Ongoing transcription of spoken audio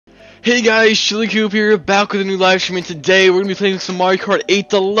Hey guys, Coop here, back with a new live stream, and today we're going to be playing some Mario Kart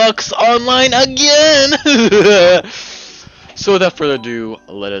 8 Deluxe online again! So without further ado,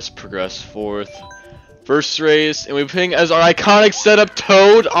 let us progress forth. First race, and we're playing as our iconic setup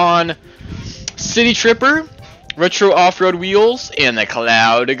Toad on City Tripper, retro off-road wheels, and the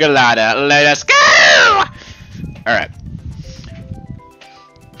Cloud Galata. Let us go! Alright.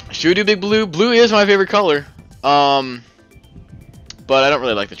 Should we do Big Blue? Blue is my favorite color. But I don't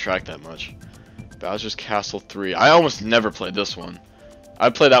really like the track that much. Bowser's Castle 3. I almost never played this one. I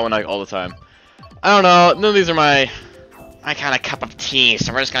play that one all the time. I don't know. None of these are my kind of cup of tea,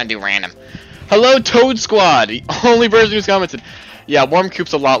 so we're just gonna do random. Hello, Toad Squad! The only person who's commented. Yeah, Warm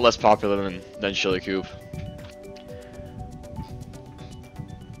Coop's a lot less popular than Chili Coop.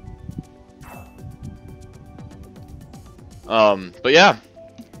 But yeah.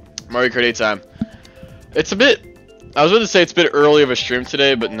 Mario Kart 8 time. It's a bit... I was about to say it's a bit early of a stream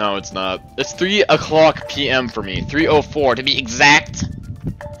today, but no, it's not. It's 3 o'clock p.m. for me. 3:04 to be exact.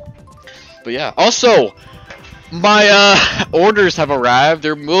 But yeah. Also, my orders have arrived.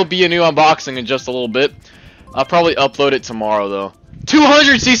 There will be a new unboxing in just a little bit. I'll probably upload it tomorrow, though.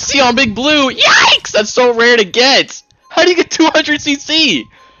 200cc on Big Blue! Yikes! That's so rare to get! How do you get 200cc?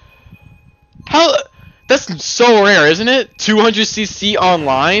 How... That's so rare, isn't it? 200cc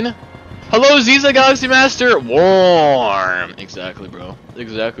online? Hello, Ziza Galaxy Master! Warm! Exactly, bro.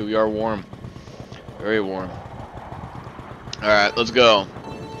 Exactly, we are warm. Very warm. Alright, let's go.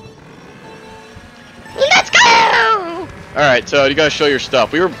 Let's go! Alright, so you gotta show your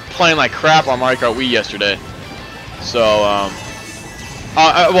stuff. We were playing like crap on Mario Kart Wii yesterday. So,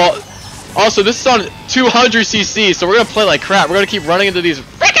 well, also, this is on 200cc, so we're gonna play like crap. We're gonna keep running into these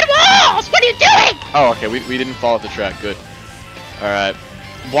freaking walls! What are you doing? Oh, okay, we didn't fall off the track. Good. Alright.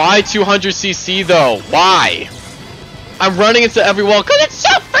 Why 200cc though? Why? I'm running into every wall because it's so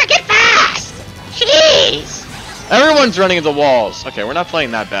freaking fast! Jeez! Everyone's running into walls. Okay, we're not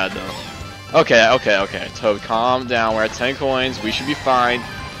playing that bad though. Okay. Toad, calm down. We're at 10 coins. We should be fine.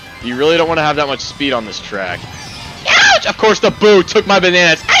 You really don't want to have that much speed on this track. Ouch! Of course the boo took my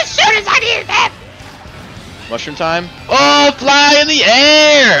bananas as soon as I needed them! Mushroom time? Oh, fly in the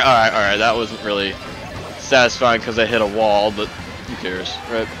air! Alright, that wasn't really satisfying because I hit a wall, but who cares,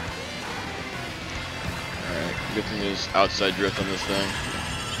 right? Alright, good thing is outside drift on this thing.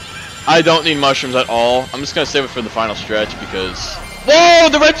 I don't need mushrooms at all. I'm just gonna save it for the final stretch because... Whoa!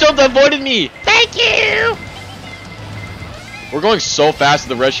 The red shells avoided me! Thank you! We're going so fast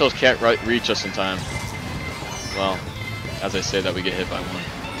that the red shells can't reach us in time. Well, as I say that, we get hit by one.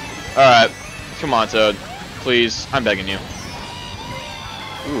 Alright, come on, Toad. Please, I'm begging you.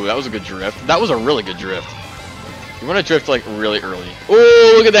 Ooh, that was a good drift. That was a really good drift. You want to drift like really early.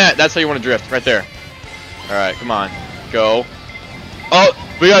 Oh, look at that. That's how you want to drift. Right there. Alright, come on. Go.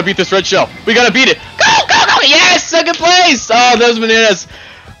 Oh, we gotta beat this red shell. We gotta beat it. Go! Yes! Second place! Oh, those bananas.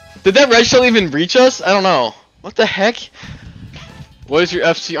 Did that red shell even reach us? I don't know. What the heck? What is your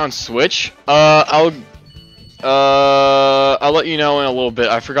FC on Switch? I'll let you know in a little bit.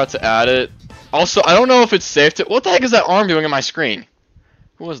 I forgot to add it. Also, I don't know if it's safe to... What the heck is that arm doing on my screen?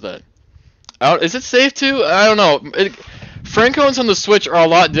 Who was that? Is it safe to? I don't know. Friend codes on the Switch are a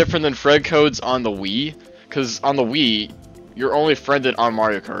lot different than friend codes on the Wii. Because on the Wii, you're only friended on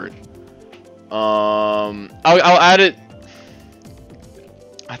Mario Kart. I'll add it.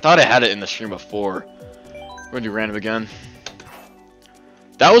 I thought I had it in the stream before. We're gonna do random again.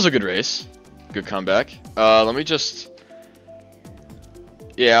 That was a good race. Good comeback. Let me just...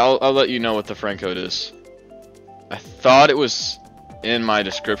 Yeah, I'll let you know what the friend code is. I thought it was in my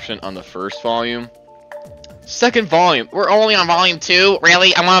description on the first volume. Second volume. We're only on volume 2?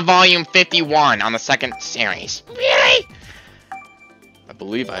 Really? I'm on volume 51 on the second series. Really? I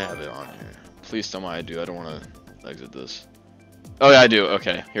believe I have it on here. Please tell me I do. I don't want to exit this. Oh yeah, I do.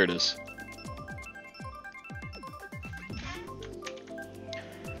 Okay, here it is.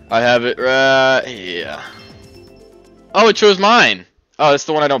 I have it right here. Oh, it chose mine. Oh, that's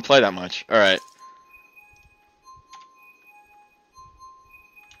the one I don't play that much. Alright.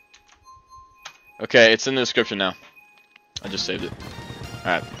 Okay, it's in the description now. I just saved it.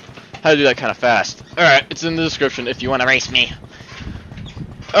 Alright. How to do that kind of fast. Alright, it's in the description if you want to race me.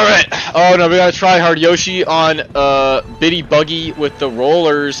 Alright. Oh no, we gotta try hard Yoshi on Bitty Buggy with the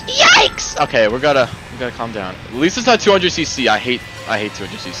rollers. Yikes! Okay, we gotta calm down. At least it's not 200cc. I hate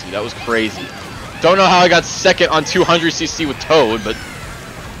 200cc. That was crazy. Don't know how I got second on 200cc with Toad, but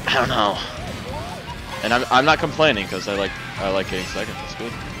I don't know. And I'm not complaining because I like getting second. That's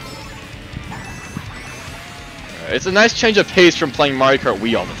good. It's a nice change of pace from playing Mario Kart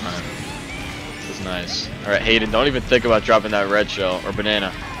Wii all the time. This is nice. Alright, Hayden, don't even think about dropping that red shell or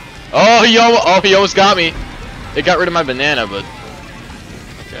banana. Oh, he almost got me. It got rid of my banana, but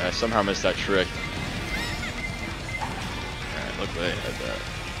okay, I somehow missed that trick. All right, look at that.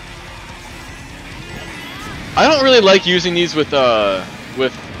 I don't really like using these with oh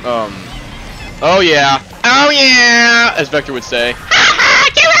yeah, as Vector would say.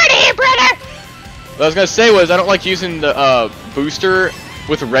 Get out of here, brother! What I was gonna say was I don't like using the booster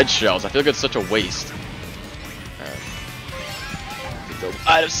with red shells. I feel like it's such a waste. Alright.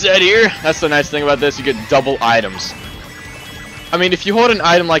 Item set here. That's the nice thing about this. You get double items. I mean, if you hold an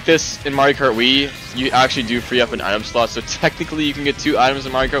item like this in Mario Kart Wii, you actually do free up an item slot. So technically, you can get 2 items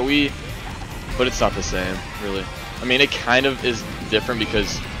in Mario Kart Wii, but it's not the same, really. I mean, it kind of is different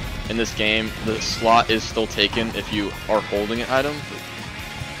because in this game, the slot is still taken if you are holding an item.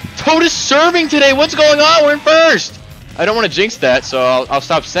 Toad is serving today! What's going on? We're in first! I don't want to jinx that, so I'll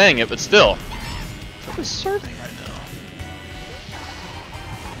stop saying it, but still. Toad is serving right now.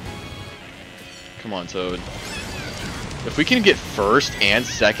 Come on, Toad. If we can get first and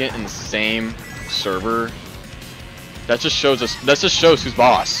second in the same server, that just shows who's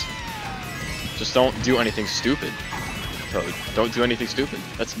boss. Just don't do anything stupid. Toad, don't do anything stupid.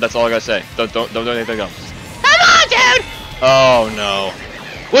 That's all I gotta say. Don't do anything else. Come on, dude! Oh no.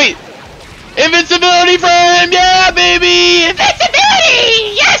 Wait! Invincibility for him! Yeah, baby!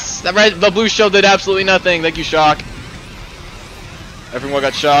 Invincibility! Yes! That right, the blue shell did absolutely nothing. Thank you, Shock. Everyone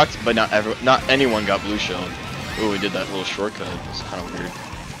got shocked, but not anyone got blue shelled. Ooh, we did that little shortcut. It's kind of weird.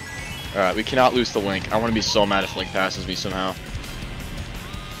 Alright, we cannot lose to Link. I want to be so mad if Link passes me somehow.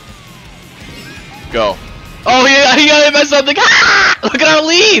 Go. Oh, he got hit by something! Ah! Look at our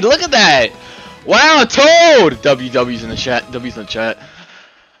lead! Look at that! Wow, Toad! W's in the chat. W's in the chat.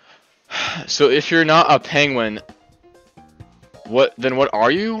 So if you're not a penguin, then what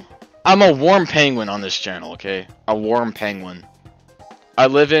are you? I'm a warm penguin on this channel, okay? A warm penguin. I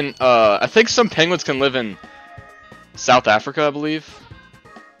live in, I think some penguins can live in South Africa, I believe.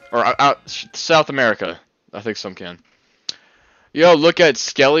 Or South America. I think some can. Yo, look at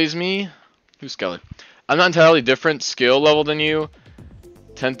Skelly's me. Who's Skelly? I'm not entirely different skill level than you.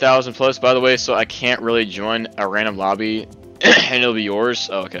 10,000 plus, by the way, so I can't really join a random lobby. And it'll be yours.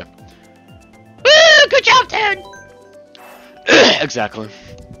 Oh, okay. Woo! Good job, Ted! Exactly.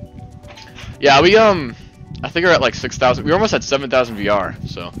 Yeah, we, I think we're at like 6,000. We're almost at 7,000 VR,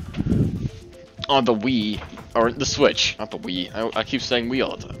 so. On the Wii. Or the Switch, not the Wii. I keep saying Wii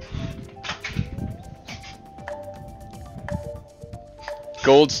all the time.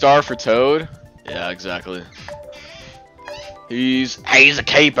 Gold star for Toad? Yeah, exactly. He's a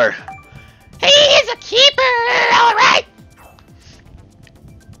keeper. He is a keeper, alright!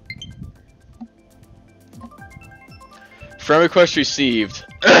 Friend request received.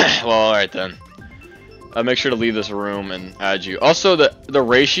 Well, alright then. I'll make sure to leave this room and add you. Also, the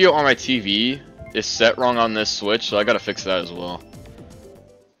ratio on my TV is set wrong on this Switch, so I gotta fix that as well.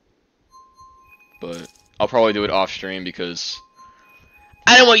 But I'll probably do it off stream because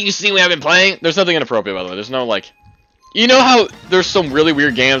I don't want you to see when I've been playing. There's nothing inappropriate, by the way. There's no, like... You know how there's some really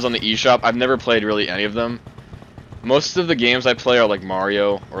weird games on the eShop? I've never played really any of them. Most of the games I play are like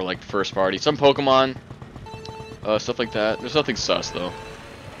Mario or like first party. Some Pokemon. Stuff like that. There's nothing sus, though.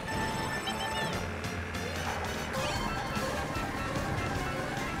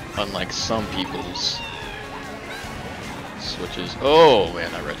 Unlike some people's Switches. Oh,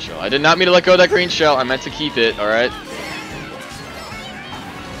 man, that red shell. I did not mean to let go of that green shell. I meant to keep it, alright?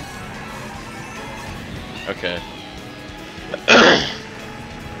 Okay.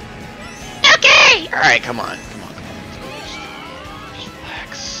 Okay! Alright, come on. Come on. Just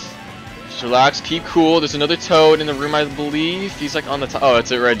relax. Just relax. Keep cool. There's another Toad in the room, I believe. He's like on the top. Oh,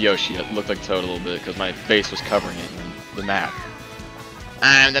 it's a red Yoshi. It looked like Toad a little bit because my face was covering it in the map.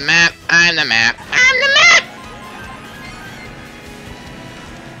 I'm the map. I'm the map. I'm the map!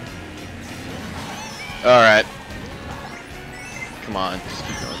 Alright. Come on. Just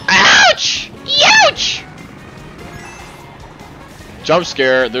keep going. Ouch! Ouch! Jump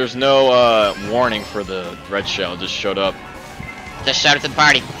scare. There's no warning for the red shell. It just showed up. Just shout it to the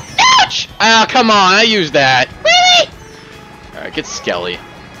party. Ouch! Oh, come on. I used that. Really? Alright, get Skelly.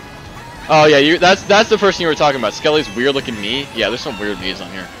 Oh yeah, that's the person you were talking about. Skelly's weird looking me. Yeah, there's some weird me's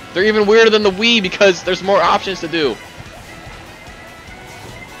on here. They're even weirder than the Wii because there's more options to do.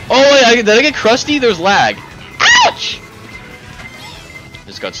 Oh wait, did I get crusty? There's lag. Ouch!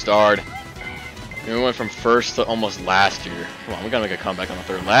 Just got starred. We went from first to almost last year. Come on, we gotta make a comeback on the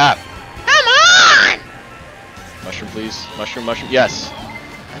third lap. Come on! Mushroom, please. Mushroom, mushroom. Yes.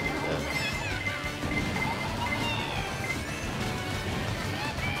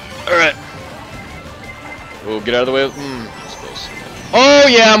 Alright. Oh, get out of the way. That was close. Oh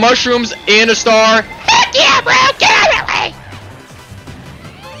yeah, mushrooms and a star. Heck yeah, bro! Get out of my way!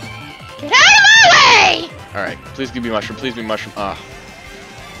 Get out of my way! Alright, please give me mushroom. Please be mushroom. Ah.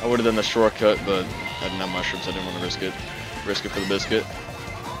 I would have done the shortcut, but I didn't have mushrooms. I didn't want to risk it. Risk it for the biscuit.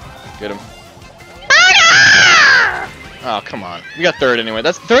 Get him. Oh, come on. We got third anyway.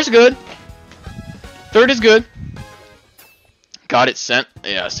 Third's good. Third is good. Got it sent.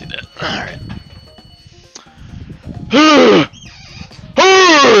 Yeah, I see that. Alright.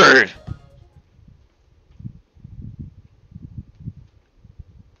 Hard!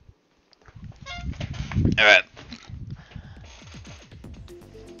 Alright.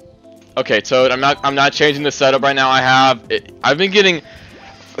 Okay, Toad, I'm not changing the setup right now. I've been getting,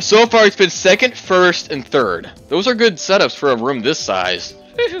 so far it's been second, first, and third. Those are good setups for a room this size.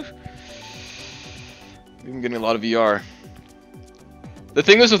 We've been getting a lot of VR. The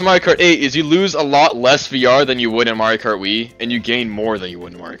thing is with Mario Kart 8 is you lose a lot less VR than you would in Mario Kart Wii, and you gain more than you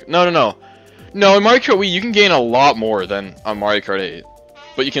would in Mario Kart. No, in Mario Kart Wii you can gain a lot more than on Mario Kart 8,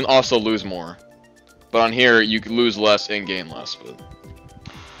 but you can also lose more. But on here you can lose less and gain less. But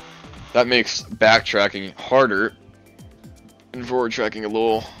that makes backtracking harder, and forward tracking a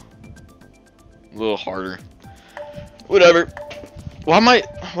little harder. Whatever. What am I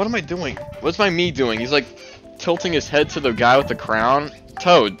doing? What's my me doing? He's like tilting his head to the guy with the crown.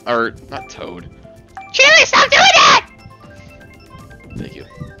 Toad, or not Toad. Chili, stop doing that! Thank you.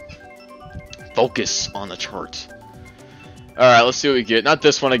 Focus on the chart. Alright, let's see what we get. Not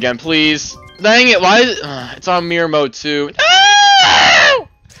this one again, please. Dang it, why is it's on mirror mode too. No!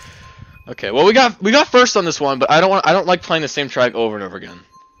 Okay, well we got first on this one, but I don't like playing the same track over and over again.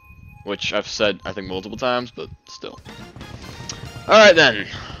 Which I've said I think multiple times, but still. Alright then.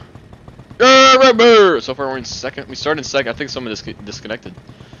 So far we're in second. We started in second. I think someone disconnected.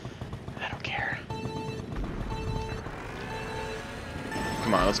 I don't care.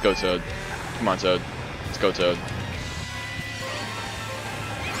 Come on, let's go, Toad. Come on, Toad. Let's go, Toad.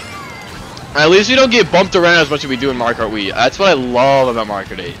 At least we don't get bumped around as much as we do in Mario Kart Wii. That's what I love about Mario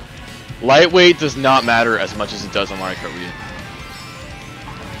Kart 8. Lightweight does not matter as much as it does on Mario Kart Wii.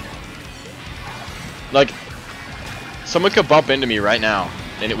 Like, someone could bump into me right now,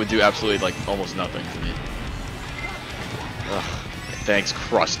 and it would do absolutely, like, almost nothing to me. Ugh. Thanks,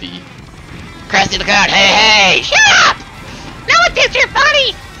 Krusty. Krusty the Clown, hey! Shut up! No one thinks you're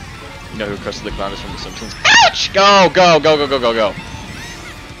funny! You know who Krusty the Clown is from The Simpsons? Ouch! Go!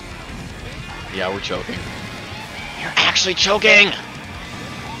 Yeah, we're choking. You're actually choking!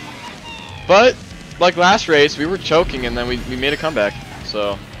 But, like last race, we were choking, and then we made a comeback.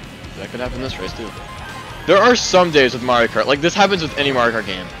 So, that could happen this race, too. There are some days with Mario Kart, like this happens with any Mario Kart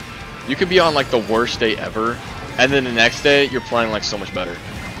game. You could be on like the worst day ever, and then the next day you're playing like so much better,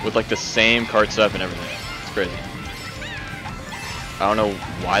 with like the same kart setup and everything. It's crazy. I don't know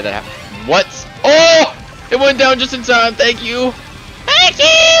why that happened. What? Oh! It went down just in time. Thank you. Thank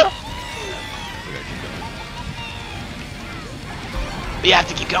you. We have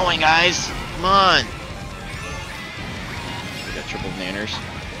to keep going, guys. Come on. We got triple nanners.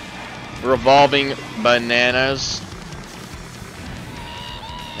 Revolving bananas.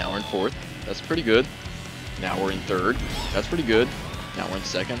 Now we're in fourth. That's pretty good. Now we're in third. That's pretty good. Now we're in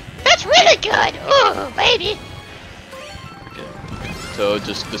second. That's really good. Ooh, baby. Okay. So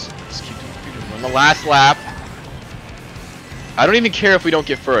just keep doing the last lap. I don't even care if we don't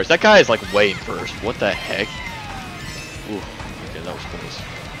get first. That guy is like way in first. What the heck? Ooh. Okay, that was close.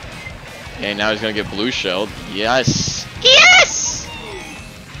 Okay, now he's gonna get blue shelled. Yes. Yes.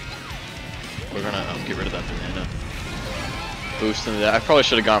 We're gonna get rid of that banana. Boost into that. I probably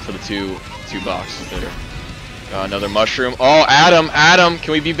should have gone for the two boxes there. Another mushroom. Oh, Adam,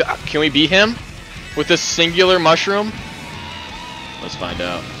 can we beat him with this singular mushroom? Let's find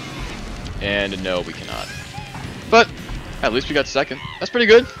out. And no, we cannot. But at least we got second. That's pretty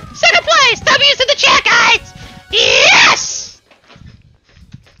good. Second place. W's in the chat, guys. Yes.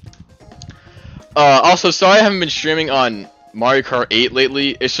 Also, sorry I haven't been streaming on Mario Kart 8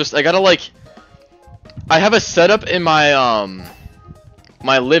 lately. It's just I gotta like. I have a setup in my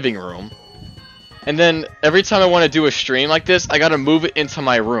my living room, and then every time I want to do a stream like this, I gotta move it into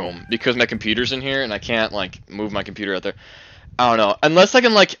my room because my computer's in here and I can't like move my computer out there. I don't know, unless I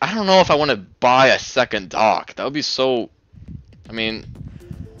can like I don't know if I want to buy a second dock. That would be so. I mean,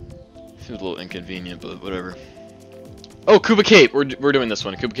 it feels a little inconvenient, but whatever. Oh, Koopa Cape. We're doing this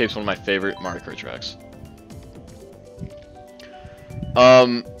one. Koopa Cape's one of my favorite Mario Kart tracks. I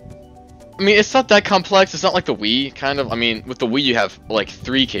mean, it's not that complex. It's not like the Wii, kind of. I mean, with the Wii, you have like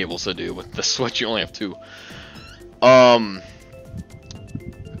 3 cables to do. With the Switch, you only have 2.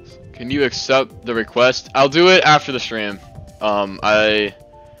 Can you accept the request? I'll do it after the stream. I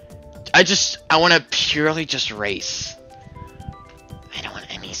want to purely just race. I don't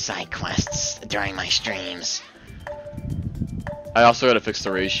want any side quests during my streams. I also got to fix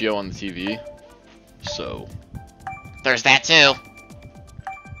the ratio on the TV. So there's that too.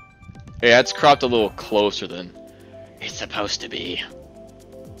 Yeah, it's cropped a little closer than it's supposed to be.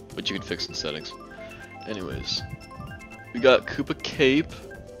 But you can fix in settings. Anyways, we got Koopa Cape,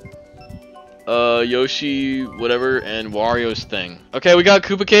 Yoshi, whatever, and Wario's thing. Okay, we got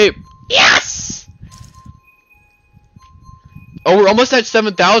Koopa Cape. Yes! Oh, we're almost at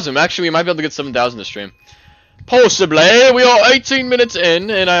 7,000. Actually, we might be able to get 7,000 to stream. Possibly. We are 18 minutes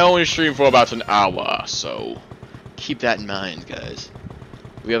in, and I only stream for about an hour, so keep that in mind, guys.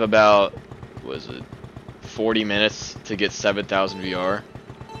 We have about, what is it, 40 minutes to get 7,000 VR.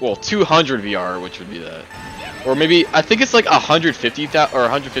 Well, 200 VR, which would be that. Or maybe, I think it's like 150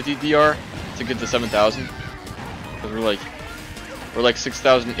 VR to get to 7,000. Because we're like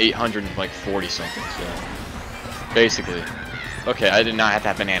 6,840 something, so basically. Okay, I did not have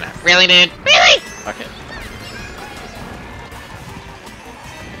that banana. Really, dude? Really? Okay.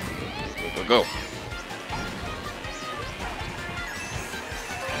 Go.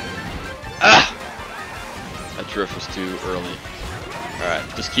 Ah! That drift was too early. Alright,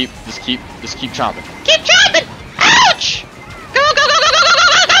 just keep chomping. Keep chomping! Ouch! Go, go, go, go, go, go, go,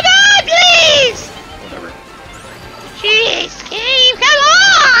 go, come on, please! Whatever. Jeez, game, come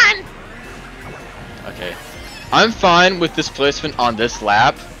on! Okay. I'm fine with this placement on this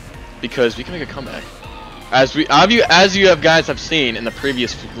lap because we can make a comeback. As you guys have seen in the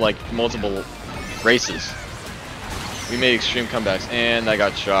previous like multiple races, we made extreme comebacks, and I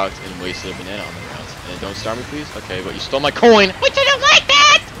got shocked and wasted a banana on the ground. And don't start me, please. Okay, but you stole my coin. Which I don't like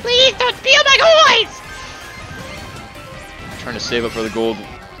that. Please don't steal my coins. I'm trying to save up for the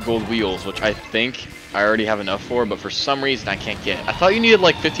gold wheels, which I think I already have enough for, but for some reason I can't get. I thought you needed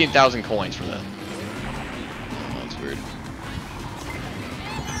like 15,000 coins for that. That's weird.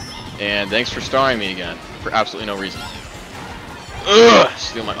 And thanks for starring me again. For absolutely no reason. Ugh!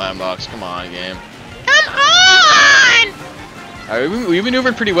 Steal my iron box. Come on, game. Come on! Alright, we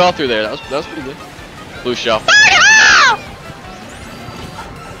maneuvered pretty well through there. That was pretty good. Blue shell.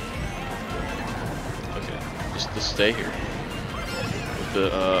 Okay, just stay here. With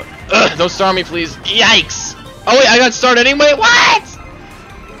the don't star me, please. Yikes! Oh wait, I got started anyway. What?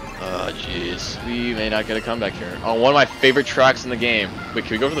 Oh jeez, we may not get a comeback here. On one of my favorite tracks in the game. Wait,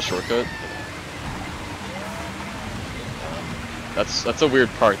 can we go for the shortcut? That's a weird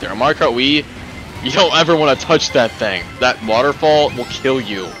part there. On Mario Kart Wii, you don't ever want to touch that thing. That waterfall will kill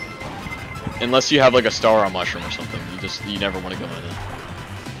you. Unless you have like a star on mushroom or something. You never want to go in it.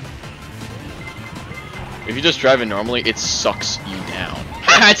 If you just drive it normally, it sucks you down.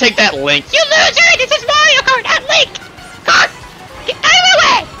 Haha, take that, Link. You loser! This is Mario Kart, not Link! Kart! Get out of my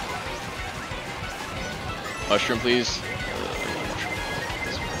way! Mushroom, please.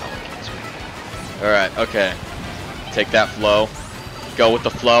 Alright, okay. Take that flow. Go with the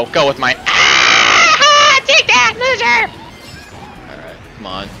flow. Go with my. Ah! Take that, loser! Alright, come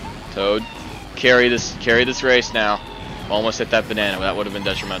on. Toad. Carry this race now. Almost hit that banana. That would have been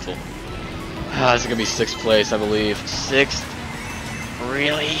detrimental. Ah, this is gonna be 6th place, I believe. 6th?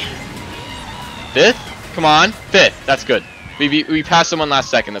 Really? 5th? Come on. 5th. That's good. We passed someone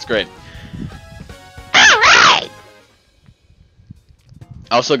last second. That's great. Alright!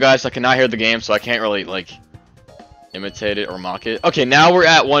 Also, guys, I cannot hear the game, so I can't really, like, imitate it or mock it. Okay, now we're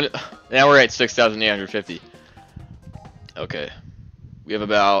at 6,850. Okay. We have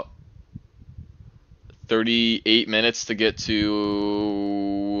about 38 minutes to get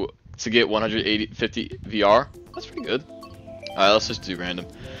 150 VR. That's pretty good. Alright, let's just do random.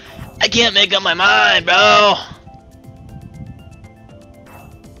 I can't make up my mind, bro.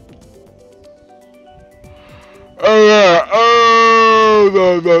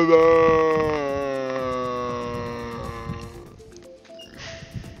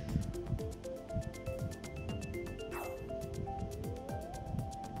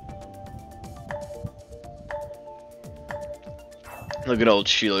 Look at old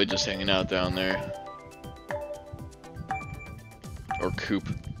Sheila just hanging out down there. Or Coop.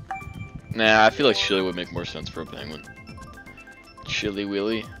 Nah, I feel like Chili would make more sense for a penguin. Chili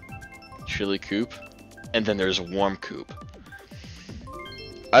Willy. Chili Coop. And then there's Warm Coop.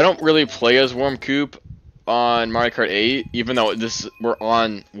 I don't really play as Warm Coop on Mario Kart 8, even though we're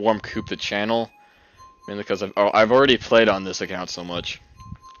on Warm Coop the channel. Mainly because I've already played on this account so much.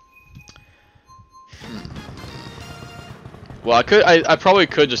 Well, I probably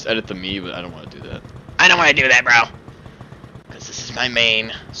could just edit the Mii, but I don't want to do that. I don't want to do that, bro. Because this is my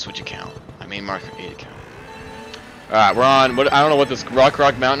main Switch account. My main Mario Kart 8 account. Alright, we're on, what, I don't know what this, Rock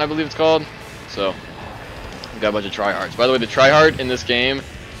Mountain, I believe it's called. So, we got a bunch of tryhards. By the way, the tryhard in this game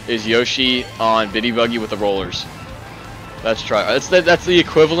is Yoshi on Biddy Buggy with the rollers. That's that's the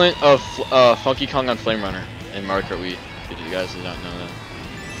equivalent of Funky Kong on Flame Runner in Mario Kart Wii. If you guys did not know that.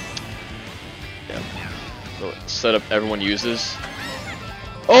 Yeah. So, setup everyone uses.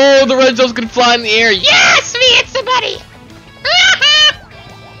 Oh, the red zone's gonna fly in the air. Yes, we hit somebody.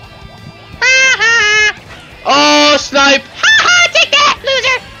 Oh, snipe! Take that,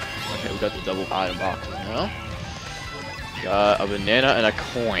 loser! Okay, we got the double item boxes now. Got a banana and a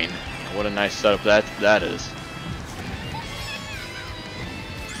coin. What a nice setup that is.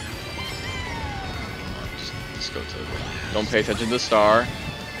 Let's go to the... Don't pay attention to the star.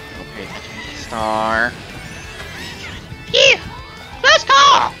 Don't pay attention to the star. Here! Let's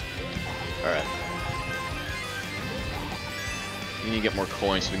go! Alright. We need to get more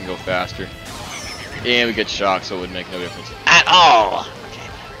coins so we can go faster. And we get shocked, so it would make no difference at all. Okay.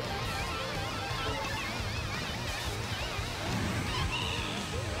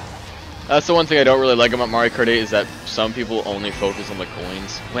 That's the one thing I don't really like about Mario Kart 8 is that some people only focus on the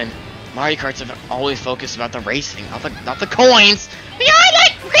coins. When Mario Karts have always focused about the racing, not the coins. We are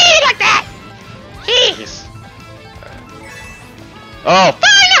like greedy like that. Jeez. Right. Oh.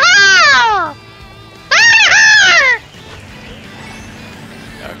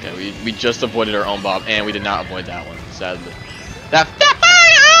 Okay, we just avoided our own bomb, and we did not avoid that one, sadly. That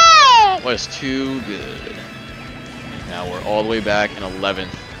was too good. Now we're all the way back in 11th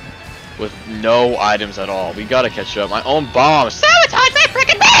with no items at all. We gotta catch up. My own bomb sabotage my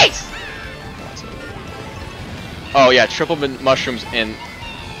freaking base! Oh yeah, triple mushrooms in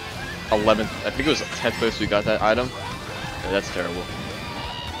 11th. I think it was 10th place we got that item. Yeah, that's terrible.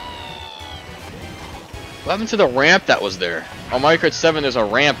 What happened to the ramp that was there? On Mario Kart 7, there's a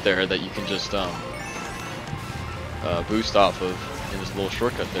ramp there that you can just boost off of in this little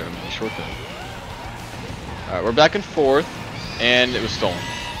shortcut there, mini shortcut. Alright, we're back in 4th, and it was stolen.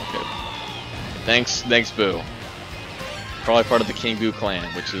 Okay. Thanks, Boo. Probably part of the King Boo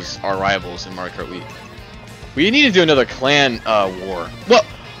clan, which is our rivals in Mario Kart Wii. We need to do another clan war. What?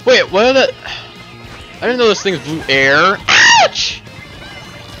 Wait, what are the... I didn't know those things blew air. Ouch!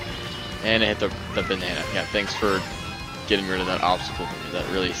 And it hit the banana. Yeah, thanks for getting rid of that obstacle for me.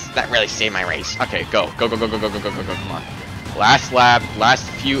 That really saved my race. Okay, go, come on. Last lap, last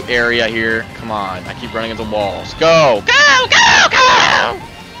few area here. Come on, I keep running into walls. Go!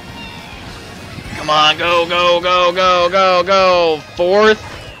 Come on, go! Fourth.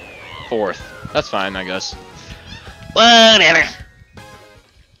 That's fine, I guess. Whatever.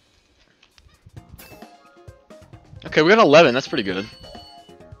 Okay, we got 11. That's pretty good.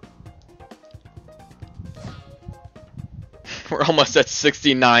 We're almost at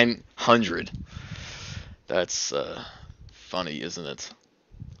 6,900. That's funny, isn't it?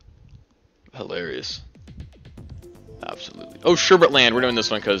 Hilarious. Absolutely. Oh, Sherbet Land. We're doing this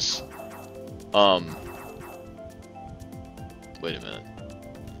one because, wait a minute.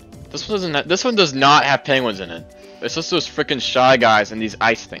 This one doesn't. This one does not have penguins in it. It's just those freaking Shy Guys and these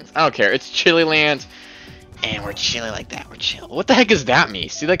ice things. I don't care. It's Chili Land, and we're chilly like that. We're chill. What the heck does that mean?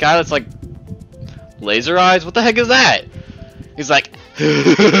 See that guy that's like laser eyes? What the heck is that? He's like,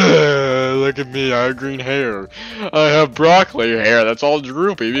 look at me, I have green hair. I have broccoli hair that's all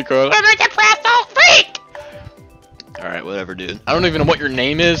droopy because I'm a depressed old freak! Alright, whatever, dude. I don't even know what your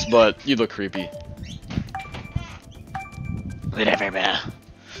name is, but you look creepy. Whatever, man.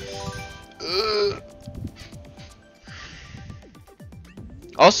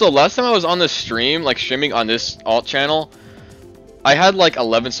 Also, last time I was on the stream, like streaming on this alt channel, I had like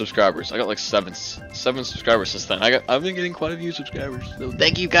 11 subscribers. I got like seven subscribers since then. I've been getting quite a few subscribers. So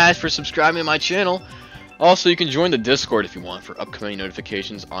thank you guys for subscribing to my channel. Also, you can join the Discord if you want for upcoming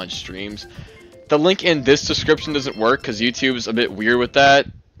notifications on streams. The link in this description doesn't work because YouTube's a bit weird with that,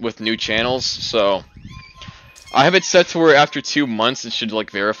 with new channels. So I have it set to where after 2 months it should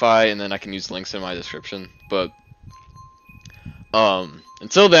like verify, and then I can use links in my description. But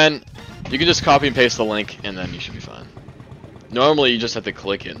until then, you can just copy and paste the link, and then you should be fine. Normally, you just have to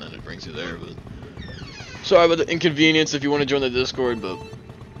click it, and then it brings you there. But sorry about the inconvenience if you want to join the Discord, but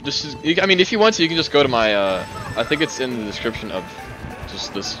this is. I mean, if you want to, you can just go to my. I think it's in the description of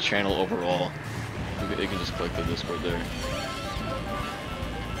just this channel overall. You can just click the Discord there.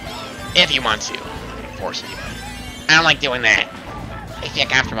 If you want to, I'm gonna force you. I don't like doing that. I feel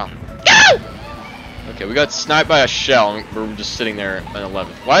comfortable. Go! Okay, we got sniped by a shell, and we're just sitting there in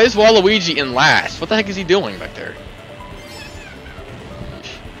 11th. Why is Waluigi in last? What the heck is he doing back there?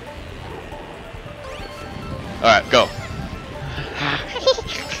 Alright, go.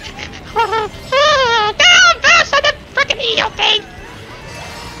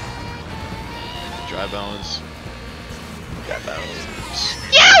 dry bones. Dry bones.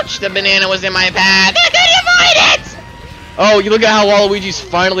 Ouch! The banana was in my path. I couldn't avoid it! Oh, you look at how Waluigi's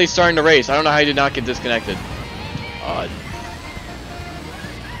finally starting to race. I don't know how he did not get disconnected. Odd.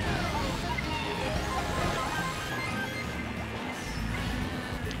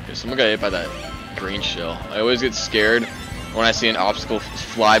 Okay, someone got hit by that green shell. I always get scared when I see an obstacle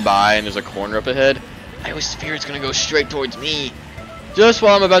fly by and there's a corner up ahead. I always fear it's gonna go straight towards me. Just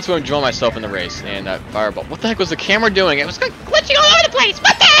while I'm about to enjoy myself in the race. And that fireball. What the heck was the camera doing? It was Glitching all over the place.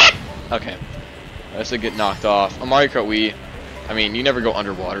 What the heck? okay. I just get knocked off. A Mario Kart Wii. I mean, you never go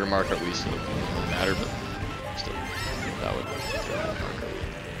underwater in Mario Kart Wii, so it doesn't really matter, but still, that would.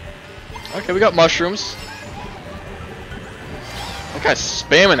 Okay, we got mushrooms. That guy's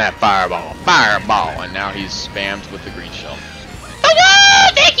spamming that fireball. Fireball! And now he's spammed with the green shell. Oh,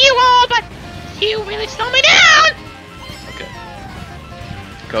 no! Thank you all, but you really slowed me down! Okay.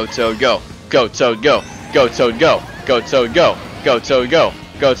 Go Toad go. Go Toad go. Go Toad go. Go Toad go. Go Toad go.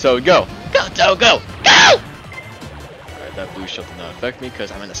 Go Toad go. Go, Toad, go! Go! Alright, that blue shell did not affect me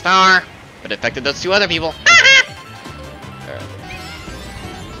because I'm in the star. But it affected those two other people. Alright.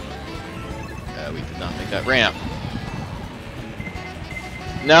 We did not make that ramp.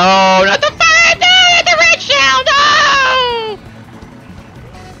 No, not the Fire! No! The red shell! No!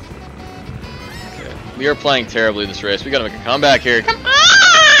 Okay. We are playing terribly this race. We gotta make a comeback here. Come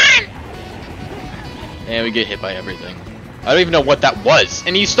on! And we get hit by everything. I don't even know what that was.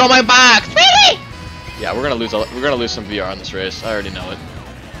 And you stole my box! Really? Yeah, we're gonna lose some VR on this race. I already know it.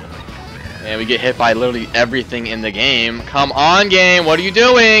 And we get hit by literally everything in the game. Come on, game, what are you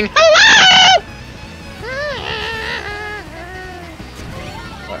doing? Hello!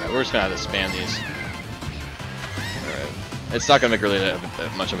 Alright, we're just gonna have to spam these. Alright. It's not gonna make really that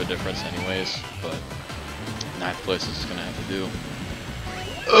much of a difference anyways, but 9th place is gonna have to do.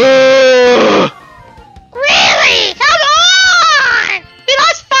 Ugh! Really? Come on! We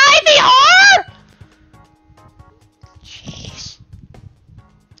lost 5 VR? Jeez.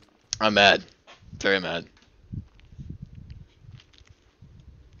 I'm mad. Very mad.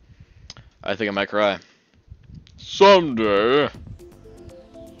 I think I might cry. Someday.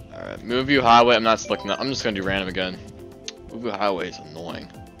 Alright, move you highway. I'm not selecting that. I'm just gonna do random again. Move you highway is annoying.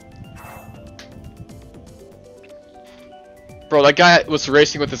 Bro, that guy was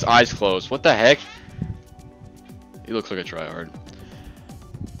racing with his eyes closed. What the heck? He looks like a tryhard.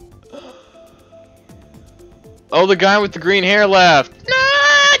 Oh, the guy with the green hair left. No,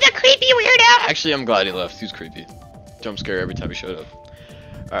 the creepy weirdo. Actually, I'm glad he left. He was creepy. Jump scare every time he showed up.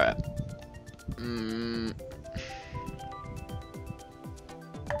 Alright.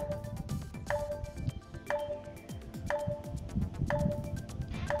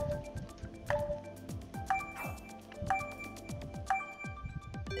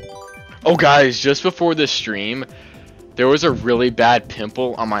 Oh, guys, just before this stream, there was a really bad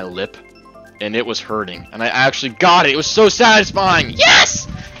pimple on my lip, and it was hurting. And I actually got it. It was so satisfying. Yes!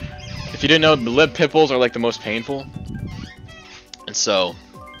 If you didn't know, the lip pimples are like the most painful. And so,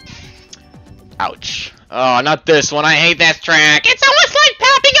 ouch. Oh, not this one. I hate this track. It's almost like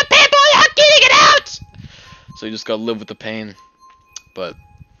popping a pimple without getting it out. So you just gotta live with the pain. But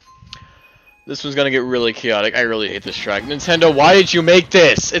this one's gonna get really chaotic. I really hate this track. Nintendo, why did you make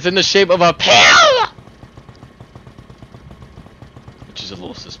this? It's in the shape of a pill! Which is a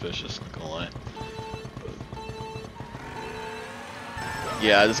little suspicious, not gonna lie.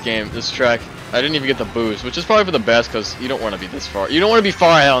 Yeah, this track, I didn't even get the boost, which is probably for the best because you don't want to be this far. You don't want to be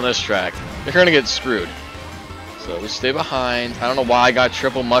far ahead on this track. You're gonna get screwed. So we stay behind. I don't know why I got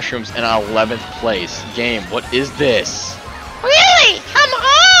triple mushrooms in 11th place. Game, what is this? Really? Come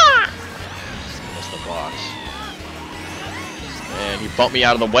on! That's the box. And he bumped me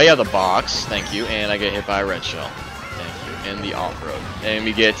out of the way of the box. Thank you. And I get hit by a red shell. Thank you. In the off-road. And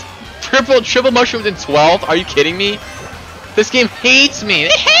we get triple mushrooms in 12th. Are you kidding me? This game hates me.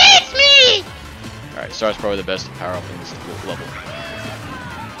 It hates me! Alright, Star's probably the best power up in this level.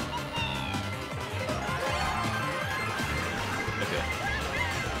 Okay.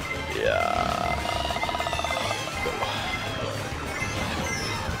 Yeah.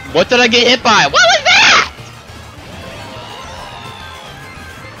 What did I get hit by? What was that?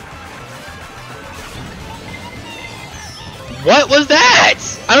 What was that?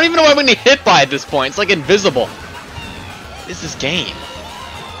 I don't even know what I'm getting hit by at this point. It's like invisible. What is this game?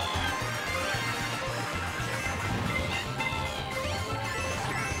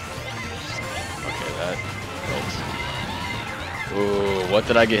 Okay, that helps. Ooh, what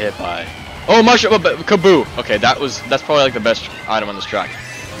did I get hit by? Oh, mushroom, kaboo. Okay, that's probably like the best item on this track.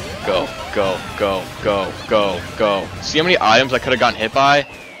 Go, go, go, go, go, go. See how many items I could have gotten hit by?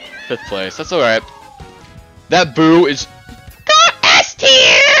 5th place. That's alright. That boo is Got S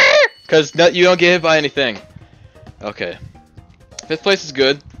tier! because you don't get hit by anything. Okay. 5th place is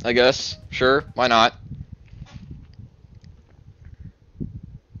good, I guess. Sure, why not?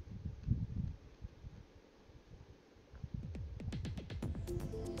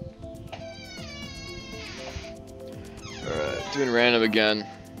 Alright, doing random again.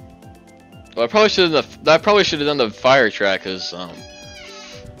 Well, I probably should have done the fire track because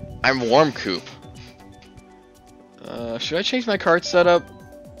I'm warm coop. Should I change my cart setup?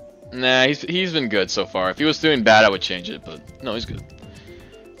 Nah, he's been good so far. If he was doing bad, I would change it, but no, he's good.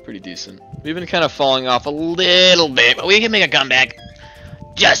 Pretty decent. We've been kind of falling off a little bit, but we can make a comeback.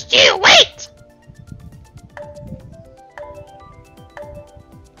 Just you wait!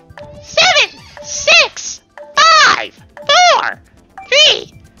 7, 6, 5, 4,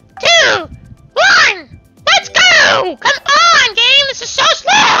 3, 2, 1! Let's go! Come on, game! This is so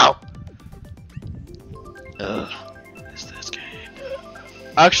slow! Ugh. This game.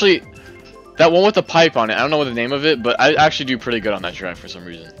 Actually, that one with the pipe on it, I don't know what the name of it, but I actually do pretty good on that track for some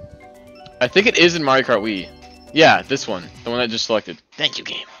reason. I think it is in Mario Kart Wii. Yeah, this one. The one I just selected. Thank you,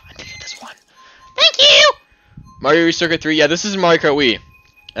 game. I think it's this one. Thank you! Mario Circuit 3. Yeah, this is Mario Kart Wii.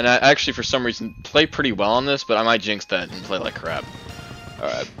 And I actually, for some reason, play pretty well on this, but I might jinx that and play like crap.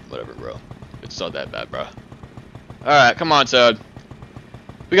 Alright, whatever, bro. It's not that bad, bro. Alright, come on, Toad.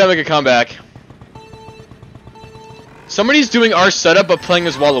 We gotta make a comeback. Somebody's doing our setup, but playing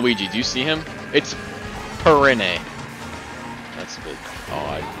as Waluigi. Do you see him? It's Perenne. That's a bit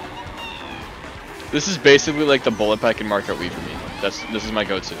odd. This is basically like the bullet pack in Mario Kart Wii for me. This is my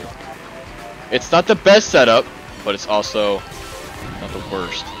go-to. It's not the best setup, but it's also not the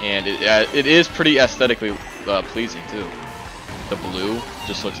worst, and it is pretty aesthetically pleasing too. The blue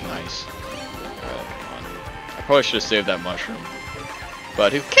just looks nice. Alright, come on. I probably should have saved that mushroom,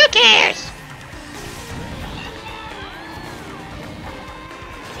 but who cares?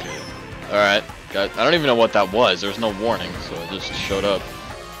 Alright, I don't even know what that was. There was no warning, so it just showed up.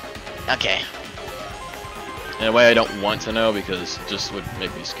 Okay. In a way I don't want to know because it just would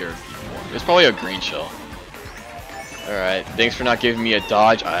make me scared even more. It's probably a green shell. Alright, thanks for not giving me a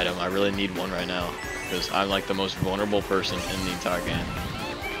dodge item. I really need one right now because I'm like the most vulnerable person in the entire game.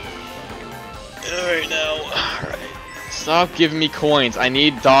 Alright now. Alright. Stop giving me coins. I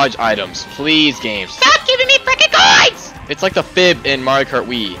need dodge items. Please, game. Stop giving me frickin' coins! It's like the fib in Mario Kart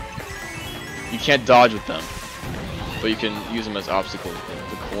Wii. You can't dodge with them, but you can use them as obstacles.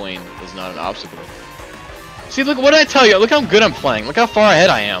 The coin is not an obstacle. See, look, what did I tell you? Look how good I'm playing. Look how far ahead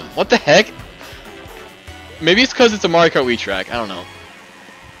I am. What the heck? Maybe it's because it's a Mario Kart Wii track. I don't know.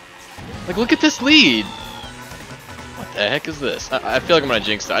 Like, look at this lead. What the heck is this? I feel like I'm gonna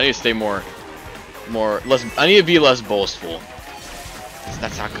jinx it. I need to stay less. I need to be less boastful.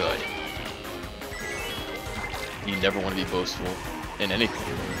 That's not good. You never want to be boastful in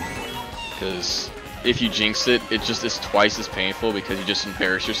anything. Because if you jinx it, it just is twice as painful because you just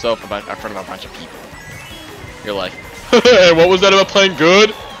embarrass yourself in front of a bunch of people. You're like, hey, what was that about playing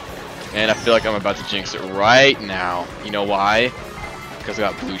good? And I feel like I'm about to jinx it right now. You know why? Because I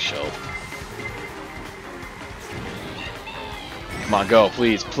got blue shelled. Come on, go,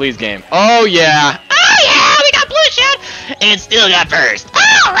 please, please, game. Oh yeah! Oh yeah, we got blue shelled and still got first.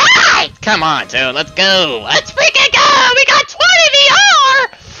 All right, come on, Toad, let's go. Let's freaking go. We got 20 VR.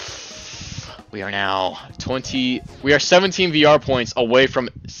 We are now 20. We are 17 VR points away from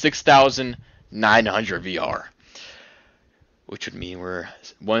 6,900 VR, which would mean we're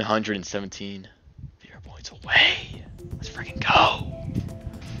 117 VR points away. Let's freaking go!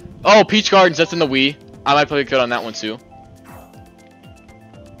 Oh, Peach Gardens. That's in the Wii. I might play good on that one too.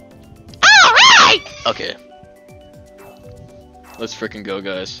 All right. Okay. Let's freaking go,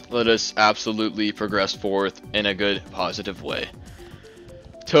 guys. Let us absolutely progress forth in a good, positive way.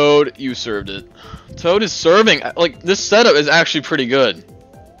 Toad, you served it. Toad is serving. Like, this setup is actually pretty good.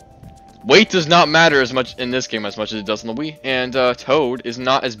 Weight does not matter as much in this game as much as it does in the Wii. And Toad is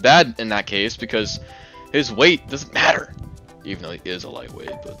not as bad in that case because his weight doesn't matter. Even though he is a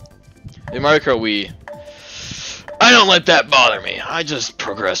lightweight. But in Mario Kart Wii, I don't let that bother me. I just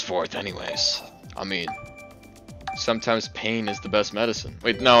progress forth anyways. I mean, sometimes pain is the best medicine.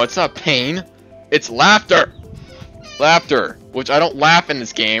 Wait, no, it's not pain. It's laughter. Laughter, which I don't laugh in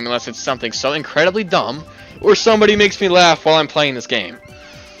this game unless it's something so incredibly dumb or somebody makes me laugh while I'm playing this game,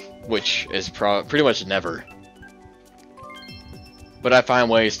 which is pretty much never. But I find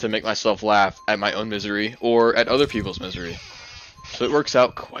ways to make myself laugh at my own misery or at other people's misery, so it works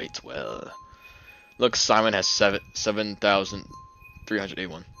out quite well. Look, Simon has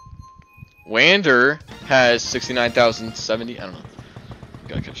 7,381. Wander has 69,070. I don't know. We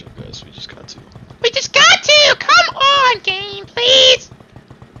gotta catch up, guys. We just got to. We just got to! come on, game, please.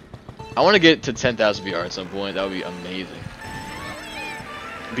 I want to get to 10,000 VR at some point. That would be amazing.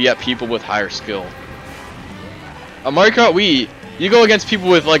 Be at people with higher skill. Mario Kart Wii, you go against people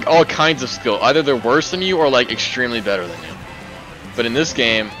with like all kinds of skill. Either they're worse than you or like extremely better than you. But in this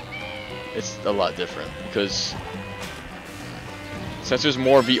game, it's a lot different because since there's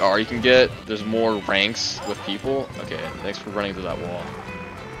more VR you can get, there's more ranks with people. Okay, thanks for running through that wall.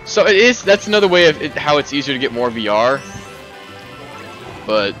 So it is. That's another way of how it's easier to get more VR.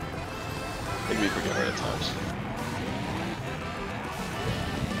 But maybe we forget right at times.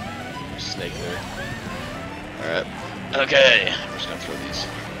 Snake there. Alright. Okay. I'm just gonna throw these.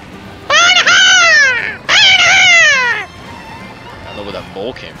 I don't know where that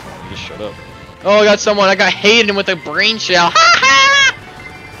bowl came from. He just showed up. Oh, I got someone. I got hated with a brain shell. Alright,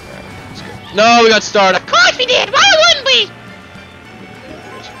 let's go. No, we got started. Of course we did. Why wouldn't we?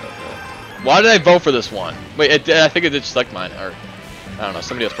 Why did I vote for this one? Wait, I think it did select mine. Or, I don't know.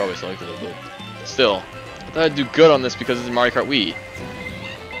 Somebody else probably selected it, but still. I thought I'd do good on this because it's Mario Kart Wii.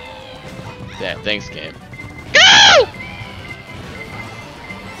 Damn, thanks, game. Go!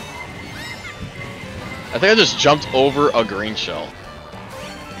 I think I just jumped over a green shell.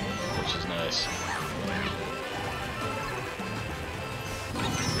 Which is nice.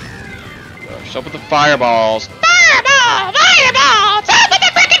 Gosh, up with the fireballs. Fireball! Fireballs! Up with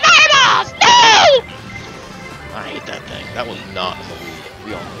the freaking fireballs! No! I hate that thing. That was not the lead.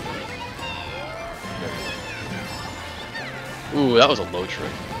 We all know that. Ooh, that was a low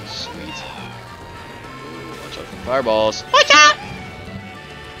trick. Sweet. Ooh, watch out for fireballs. Watch out!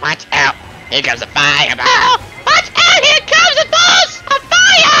 Watch out! Here comes a fireball! Watch out! Here comes the balls of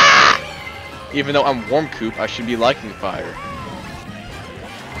fire! Even though I'm warm coop, I should be liking fire.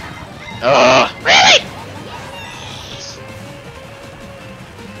 Ugh! Really?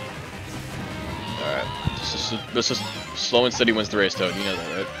 Alright. This is slow and steady wins the race, Toad. You know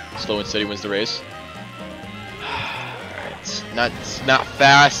that, right? Slow and steady wins the race. Alright. It's not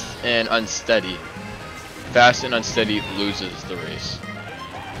fast and unsteady. Fast and unsteady loses the race.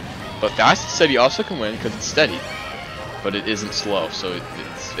 But fast and steady also can win because it's steady. But it isn't slow, so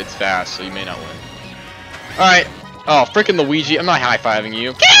it's fast, so you may not win. Alright. Oh, frickin' Luigi. I'm not high-fiving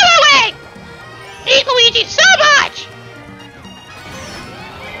you. Get away! Hate Luigi so much!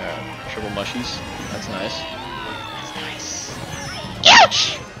 Triple mushies. That's nice. That's nice.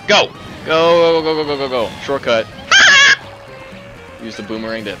 Ouch! Go! Go, go, go, go, go, go, go. Shortcut. Use the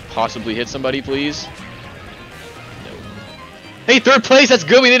boomerang to possibly hit somebody, please. No. Hey, third place! That's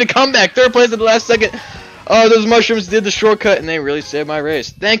good! We need a comeback! Third place at the last second! Oh, those mushrooms did the shortcut and they really saved my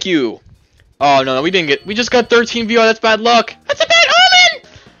race. Thank you! Oh, no, we didn't get... We just got 13 VR, that's bad luck! That's a bad omen!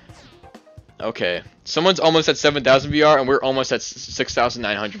 Okay. Someone's almost at 7,000 VR and we're almost at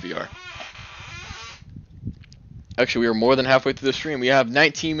 6,900 VR. Actually, we are more than halfway through the stream. We have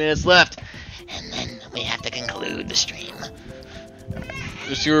 19 minutes left. And then we have to conclude the stream.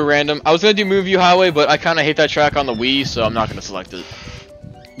 Just super random. I was going to do Move You Highway, but I kind of hate that track on the Wii, so I'm not going to select it.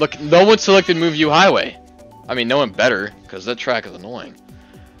 Look, no one selected Move You Highway. I mean, no one better, because that track is annoying.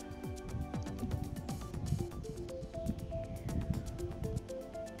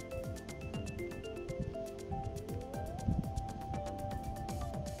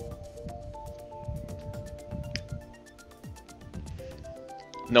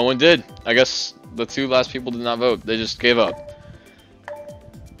 No one did. I guess the two last people did not vote. They just gave up.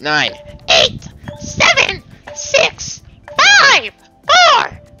 9, 8, 7, 6, 5,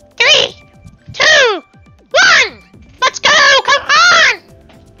 4, 3, 2, 1. Let's go! Come on!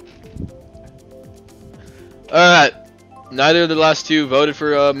 Alright. Neither of the last two voted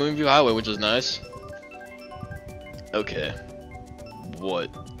for Moonview Highway, which is nice. Okay. What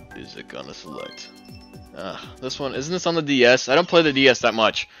is it gonna select? This one, isn't this on the DS? I don't play the DS that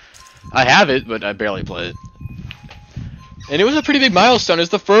much. I have it, but I barely play it. And it was a pretty big milestone. It's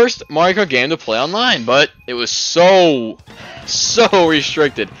the first Mario Kart game to play online, but it was so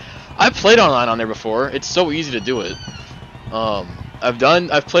restricted. I played online on there before. It's so easy to do it. I've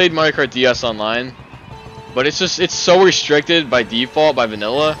played Mario Kart DS online, but it's so restricted by default by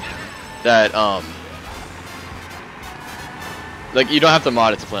vanilla that like you don't have to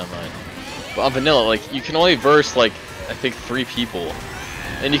mod it to play online. But on vanilla, like, you can only verse, like, I think 3 people.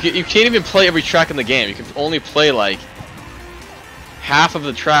 And you can't even play every track in the game. You can only play, like, half of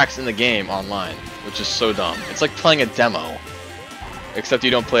the tracks in the game online, which is so dumb. It's like playing a demo, except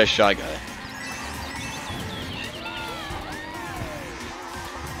you don't play a Shy Guy.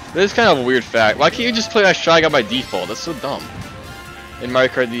 This is kind of a weird fact. Why can't you just play a Shy Guy by default? That's so dumb. In Mario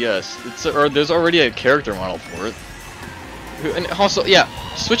Kart DS. There's already a character model for it. And also, yeah,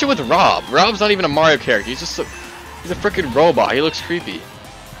 switch it with Rob. Rob's not even a Mario character. He's just he's a freaking robot. He looks creepy.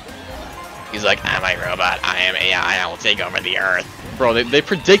 He's like, I'm a robot. I am AI. I will take over the Earth. Bro, they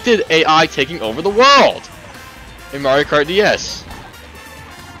predicted AI taking over the world in Mario Kart DS.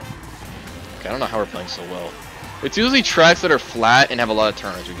 Okay, I don't know how we're playing so well. It's usually tracks that are flat and have a lot of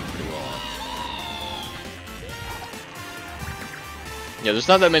turns we do pretty well on. Yeah, there's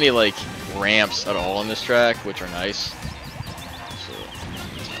not that many like ramps at all on this track, which are nice. So,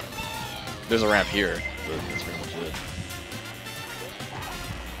 there's a ramp here, but that's pretty much it.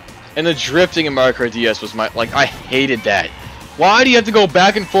 And the drifting in Mario Kart DS was like, I hated that. Why do you have to go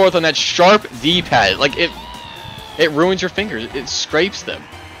back and forth on that sharp D-pad? Like, it ruins your fingers. It scrapes them.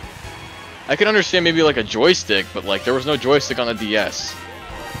 I could understand maybe like a joystick, but like there was no joystick on the DS.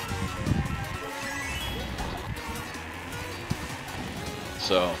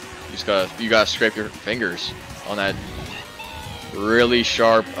 So you gotta scrape your fingers on that really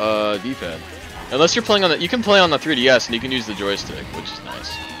sharp D-pad. Unless you're playing on you can play on the 3DS and you can use the joystick, which is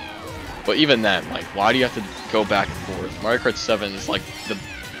nice. But even then, like, why do you have to go back and forth? Mario Kart 7 is like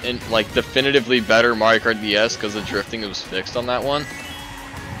definitively better Mario Kart DS because the drifting was fixed on that one.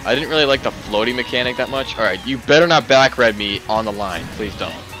 I didn't really like the floating mechanic that much. All right, you better not back red me on the line, please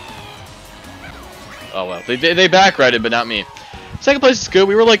don't. Oh well, they back redded, but not me. Second place is good.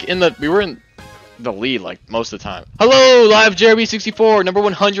 We were in the lead like most of the time. Hello, live JRB64, number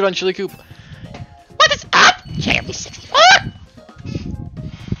 100 on Chili Coop. What is up, JRB64?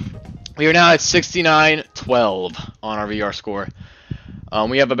 We are now at 69-12 on our VR score.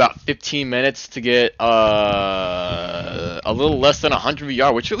 We have about 15 minutes to get a little less than 100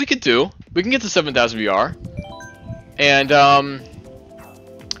 VR, which we could do. We can get to 7,000 VR. And a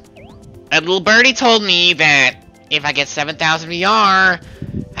little birdie told me that if I get 7,000 VR,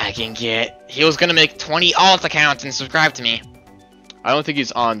 I can get... He was gonna make 20 alt accounts and subscribe to me. I don't think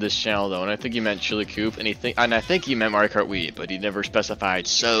he's on this channel though, and I think he meant Chili Coop, and I think he meant Mario Kart Wii, but he never specified.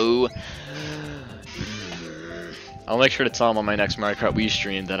 So I'll make sure to tell him on my next Mario Kart Wii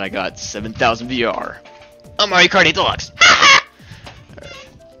stream that I got 7,000 VR on Mario Kart 8 Deluxe.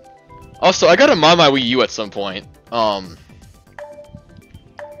 Also, I gotta mod my Wii U at some point, and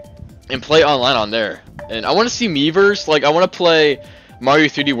play online on there. And I want to see Miiverse. Like, I want to play Mario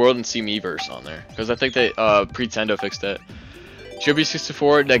 3D World and see Miiverse on there, because I think they Pretendo fixed it.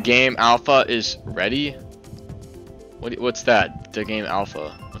 JB64, the game alpha is ready. What's that? The game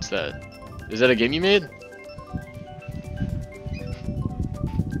alpha. What's that? Is that a game you made?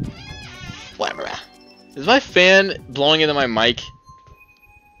 Whatever. Is my fan blowing into my mic?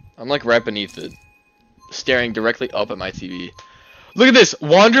 I'm like right beneath it, staring directly up at my TV. Look at this.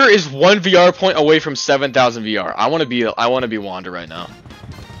 Wander is 1 VR point away from 7,000 VR. I want to be Wander right now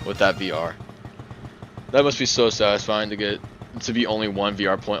with that VR. That must be so satisfying to be only 1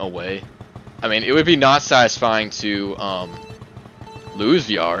 VR point away. I mean, it would be not satisfying to lose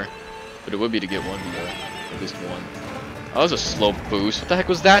VR, but it would be to get 1 VR, at least 1. That was a slow boost. What the heck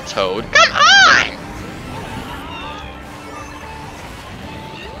was that, Toad? Come on!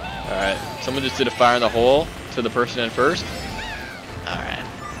 Alright, someone just did a fire in the hole to the person in first. Alright.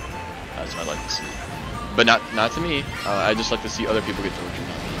 That's what I'd like to see. But not to me. I just like to see other people get tortured.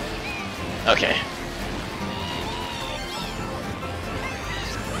 Okay.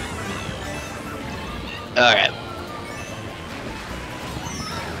 Alright.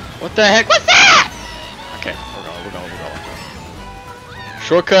 What the heck? What's that? Okay, we're going.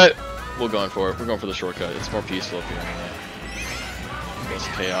 Shortcut, we're going for it. We're going for the shortcut. It's more peaceful up here anyway. There's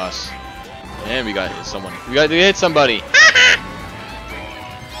chaos. And we got to hit someone. We got to hit somebody.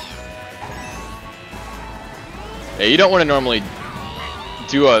 Yeah, you don't want to normally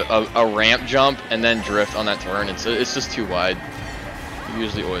do a ramp jump and then drift on that turn. It's just too wide. You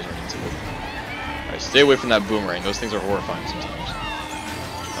usually always run into it. Alright, stay away from that boomerang. Those things are horrifying sometimes.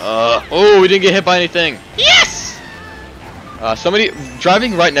 Oh, we didn't get hit by anything. Yes! Somebody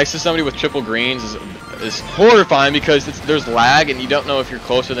driving right next to somebody with triple greens is horrifying because there's lag and you don't know if you're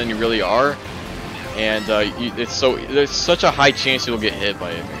closer than you really are, and there's such a high chance you'll get hit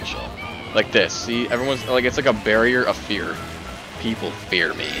by a green shell. Like this, see, everyone's like, it's like a barrier of fear. People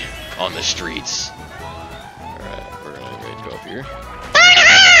fear me on the streets. Alright, we're ready to go up here.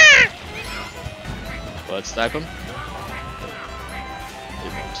 Let's snipe him.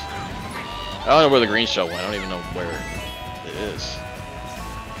 It won't. I don't know where the green shell went. I don't even know where it is.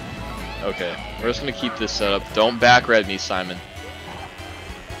 Okay, we're just gonna keep this set up. Don't back red me, Simon.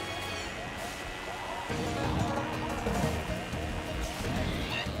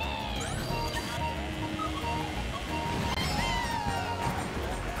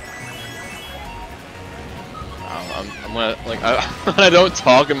 I'm when when I don't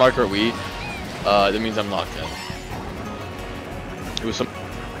talk in Mario Kart Wii, that means I'm locked in. It was some.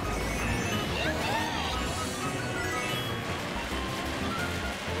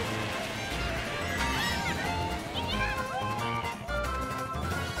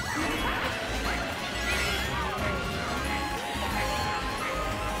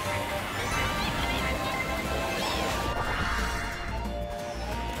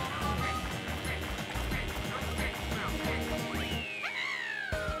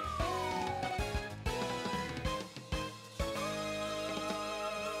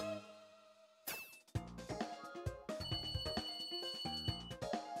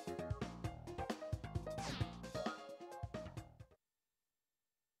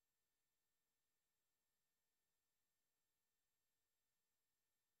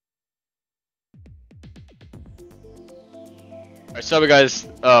 Alright, sorry guys,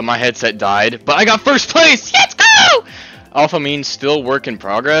 my headset died, but I got first place! Let's go! Alpha means still work in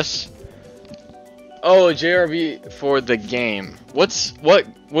progress. Oh, JRB for the game. What's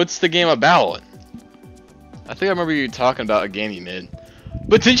the game about? I think I remember you talking about a game you made.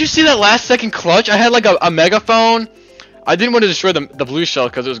 But didn't you see that last second clutch? I had like a megaphone. I didn't want to destroy the blue shell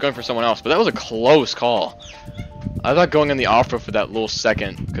because it was going for someone else, but that was a close call. I thought going in the off-road for that little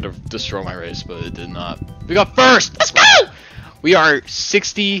second could have destroyed my race, but it did not. We got first! Let's go! We are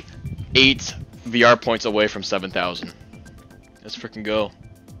 68 VR points away from 7,000. Let's freaking go.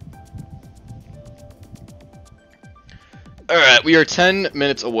 Alright, we are 10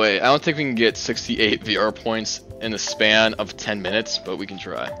 minutes away. I don't think we can get 68 VR points in the span of 10 minutes, but we can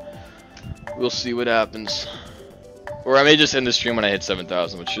try. We'll see what happens. Or I may just end the stream when I hit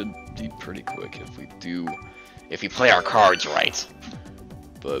 7,000, which should be pretty quick if we play our cards right.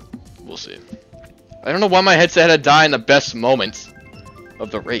 But we'll see. I don't know why my headset had to die in the best moment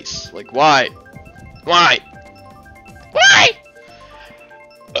of the race. Like, why? Why? Why?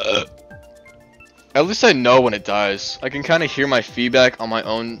 At least I know when it dies. I can kind of hear my feedback on my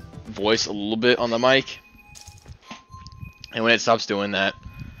own voice a little bit on the mic. And when it stops doing that,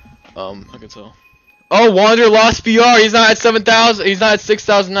 I can tell. Oh, Wander lost VR. He's not at 7,000. He's not at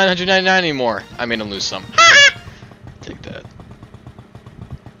 6,999 anymore. I made him lose some. Take that.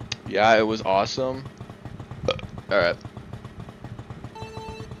 Yeah, it was awesome. Alright.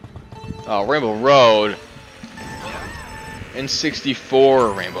 Oh, Rainbow Road. And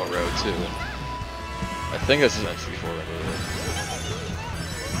 64 Rainbow Road, too. I think this is on 64 Rainbow Road.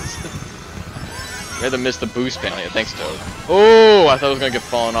 You had to miss the boost panel. Yeah, thanks, Toad. Oh, I thought I was going to get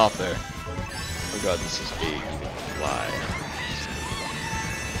fallen off there. Oh god, this is a fly.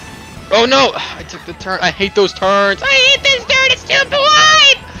 Oh no! I took the turn. I hate those turns. I hate this turn. It's too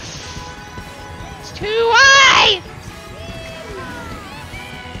wide. It's too wide.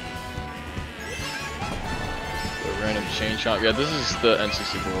 The random chain shot. Yeah, this is the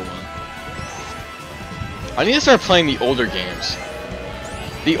N64 one. I need to start playing the older games.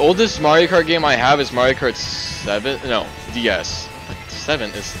 The oldest Mario Kart game I have is Mario Kart 7. No, DS.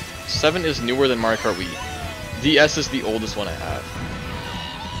 7 is newer than Mario Kart Wii. DS is the oldest one I have.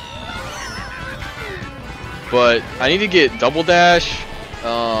 But I need to get Double Dash.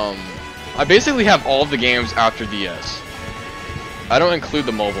 I basically have all of the games after DS. I don't include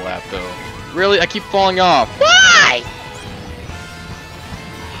the mobile app though. Really? I keep falling off. Why?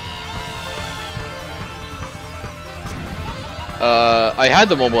 I had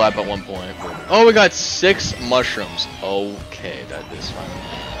the mobile app at one point. Oh, we got 6 mushrooms. Okay, that is fine.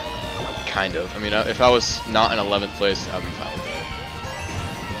 Kind of. I mean, if I was not in 11th place, I'd be fine with that.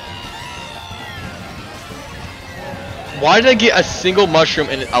 Why did I get a single mushroom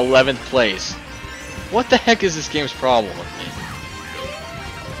in 11th place? What the heck is this game's problem with me?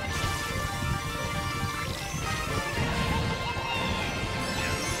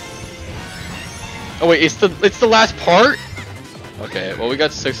 Oh wait, it's the last part? Okay, well we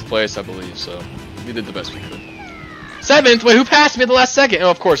got 6th place, I believe, so we did the best we could. 7th? Wait, who passed me at the last second? Oh,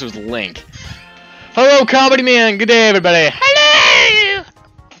 of course, it was Link. Hello, Comedy Man. Good day, everybody. Hello!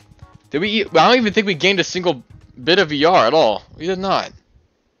 Did we? I don't even think we gained a single bit of VR at all. We did not.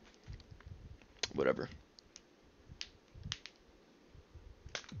 Whatever.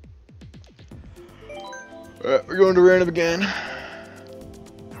 Alright, we're going to random again.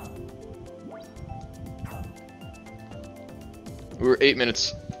 We were 8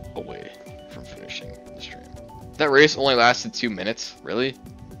 minutes away from finishing the stream. That race only lasted 2 minutes? Really?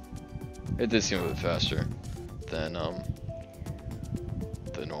 It did seem a bit faster than the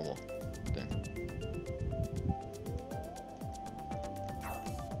normal thing.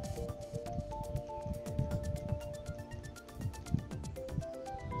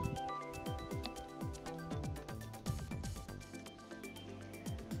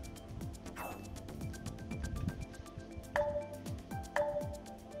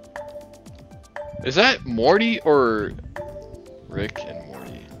 Is that Morty or Rick and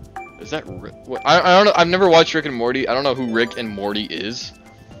Morty? Is that Rick? What? I don't know. I've never watched Rick and Morty. I don't know who Rick and Morty is.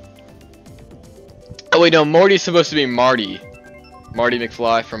 Oh wait, no. Morty's supposed to be Marty. Marty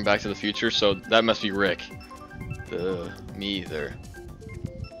McFly from Back to the Future. So that must be Rick. Me either.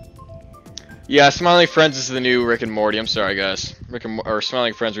 Yeah, Smiling Friends is the new Rick and Morty. I'm sorry, guys. Or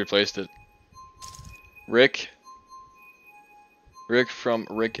Smiling Friends replaced it. Rick from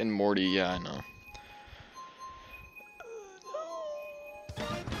Rick and Morty. Yeah, I know.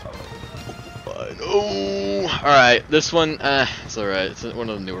 I know. Alright, this one, it's alright. It's one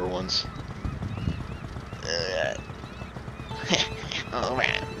of the newer ones.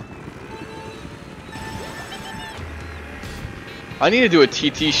 Alright. I need to do a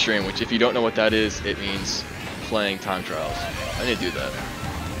TT stream, which if you don't know what that is, it means playing time trials. I need to do that.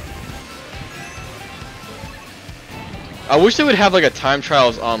 I wish they would have like a time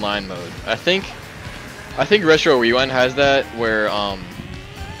trials online mode. I think Retro Rewind has that, where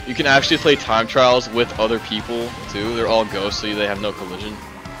you can actually play time trials with other people too. They're all ghosts, so they have no collision,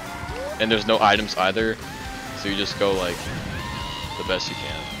 and there's no items either. So you just go like the best you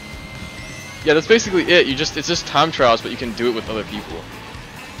can. Yeah, that's basically it. It's just time trials, but you can do it with other people.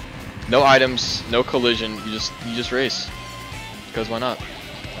 No items, no collision. You just race. Because why not?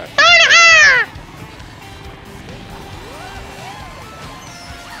 Right.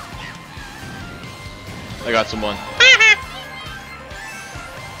 I got someone.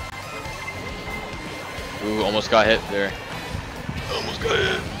 Ooh, almost got hit there. Almost got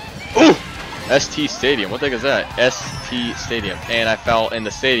hit. Ooh! ST Stadium. What the heck is that? ST Stadium. And I fell in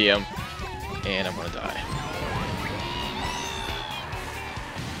the stadium. And I'm gonna die.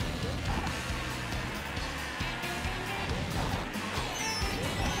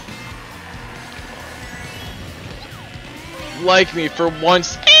 Like me for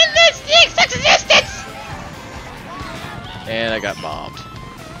once in this existence! And I got bombed.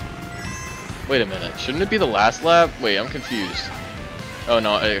 Wait a minute. Shouldn't it be the last lap? Wait, I'm confused. Oh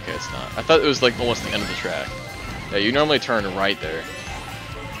no, okay, it's not. I thought it was like almost the end of the track. Yeah, you normally turn right there.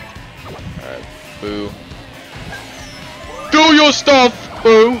 Alright, boo. Do your stuff,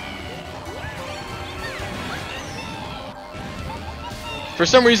 boo! For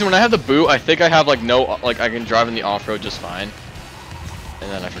some reason, when I have the boo, I think I have like I can drive in the off-road just fine.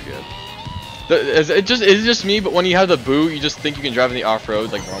 And then I forget. Is it just me, but when you have the boo, you just think you can drive in the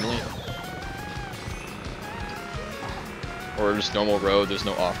off-road like normally? Or just normal road, there's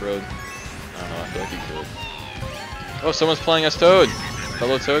no off-road? I don't know, I feel like you could. Oh, someone's playing as Toad!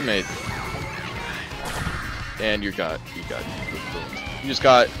 Fellow Toad mate. And you just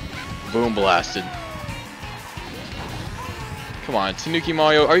got boom blasted. Come on, Tanuki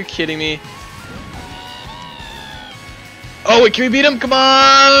Mario, are you kidding me? Oh wait, can we beat him? Come on!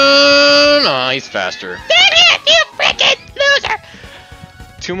 Oh, he's faster. Damn it, you freaking loser!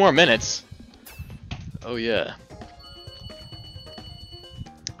 2 more minutes. Oh yeah.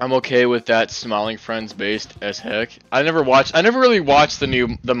 I'm okay with that Smiling Friends based as heck. I never really watched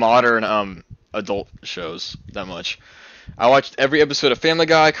the modern adult shows that much. I watched every episode of Family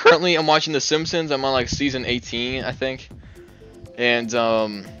Guy. Currently I'm watching The Simpsons. I'm on like season 18, I think. And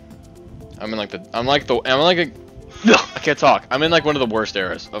I can't talk. I'm in like one of the worst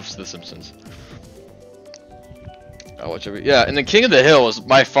eras of The Simpsons. I watch and then King of the Hill is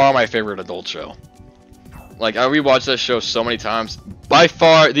by far my favorite adult show. Like, I rewatched that show so many times. By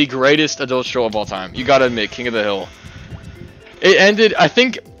far, the greatest adult show of all time. You gotta admit, King of the Hill. It ended, I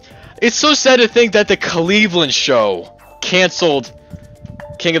think... It's so sad to think that the Cleveland show canceled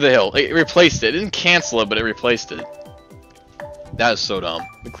King of the Hill. It replaced it. It didn't cancel it, but it replaced it. That is so dumb.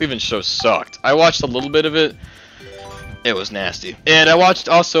 The Cleveland show sucked. I watched a little bit of it. It was nasty. And I watched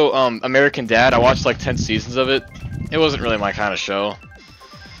also American Dad. I watched like 10 seasons of it. It wasn't really my kind of show.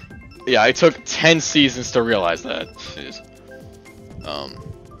 Yeah, it took 10 seasons to realize that. Jeez.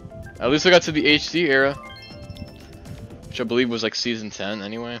 At least I got to the HD era, which I believe was like season 10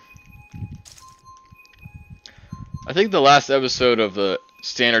 anyway. I think the last episode of the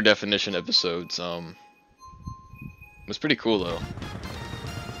standard definition episodes was pretty cool though,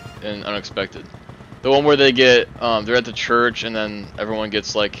 and unexpected. The one where they get they're at the church and then everyone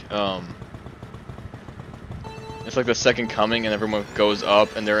gets like it's like the second coming and everyone goes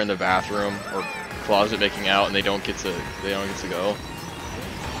up and they're in the bathroom or closet making out and they don't get to go.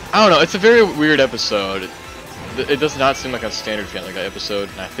 I don't know, it's a very weird episode. It does not seem like a standard Family Guy episode,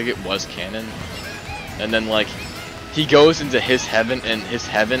 and I think it was canon. And then like he goes into his heaven, and his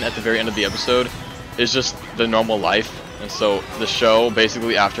heaven at the very end of the episode is just the normal life, and so the show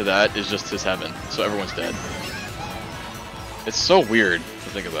basically after that is just his heaven, so everyone's dead. It's so weird to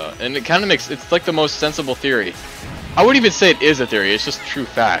think about, and it kind of makes it's like the most sensible theory. I wouldn't even say it is a theory; it's just true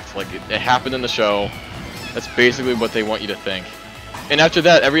fact. Like it happened in the show. That's basically what they want you to think. And after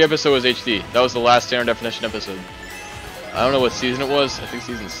that, every episode was HD. That was the last standard definition episode. I don't know what season it was. I think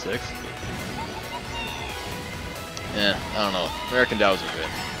season 6. Yeah, I don't know. American Dad was okay.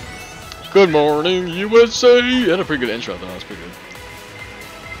 Good morning, USA! It had a pretty good intro, though. That was pretty good.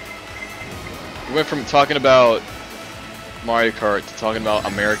 We went from talking about Mario Kart to talking about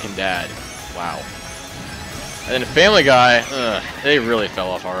American Dad. Wow. And then Family Guy, they really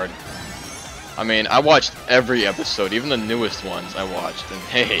fell off hard. I mean, I watched every episode, even the newest ones I watched, and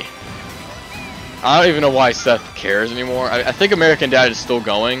hey, I don't even know why Seth cares anymore. I think American Dad is still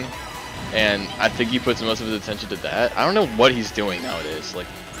going, and I think he puts most of his attention to that. I don't know what he's doing nowadays, like,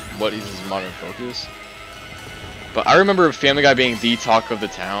 what is his modern focus. But I remember Family Guy being the talk of the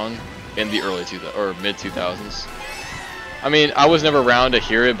town in the early mid-2000s. I mean, I was never around to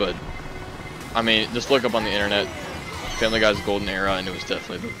hear it, but I mean, just look up on the internet, Family Guy's golden era, and it was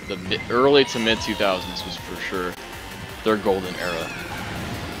definitely the early to mid-2000s was for sure their golden era.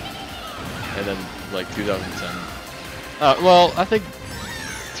 And then, like, 2010. Well, I think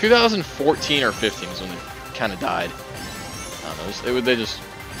 2014 or 15 was when it kind of died. I don't know, they just,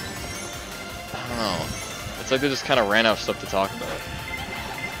 I don't know. It's like they just kind of ran out of stuff to talk about.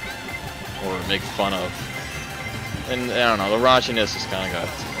 Or make fun of. And, I don't know, the raunchiness just kind of got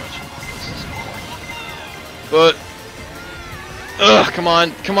too much. But, ugh, come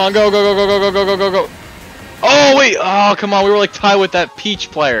on, go. Oh, wait, oh, come on, we were like tied with that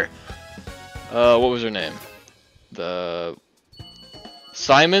Peach player. What was her name?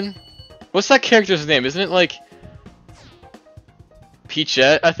 Simon? What's that character's name? Isn't it like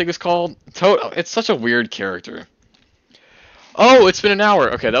Peachette, I think it's called? It's such a weird character. Oh, it's been an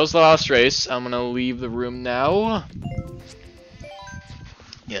hour. Okay, that was the last race. I'm gonna leave the room now.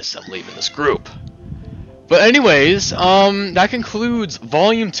 Yes, I'm leaving this group. But anyways, that concludes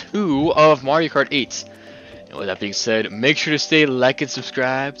Volume 2 of Mario Kart 8. And with that being said, make sure to stay like and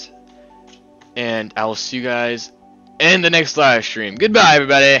subscribed. And I will see you guys in the next live stream. Goodbye,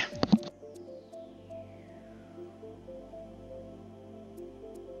 everybody!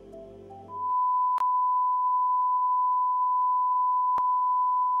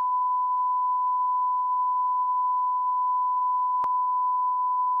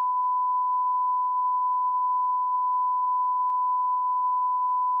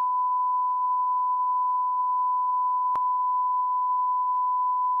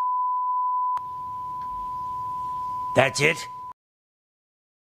 That's it?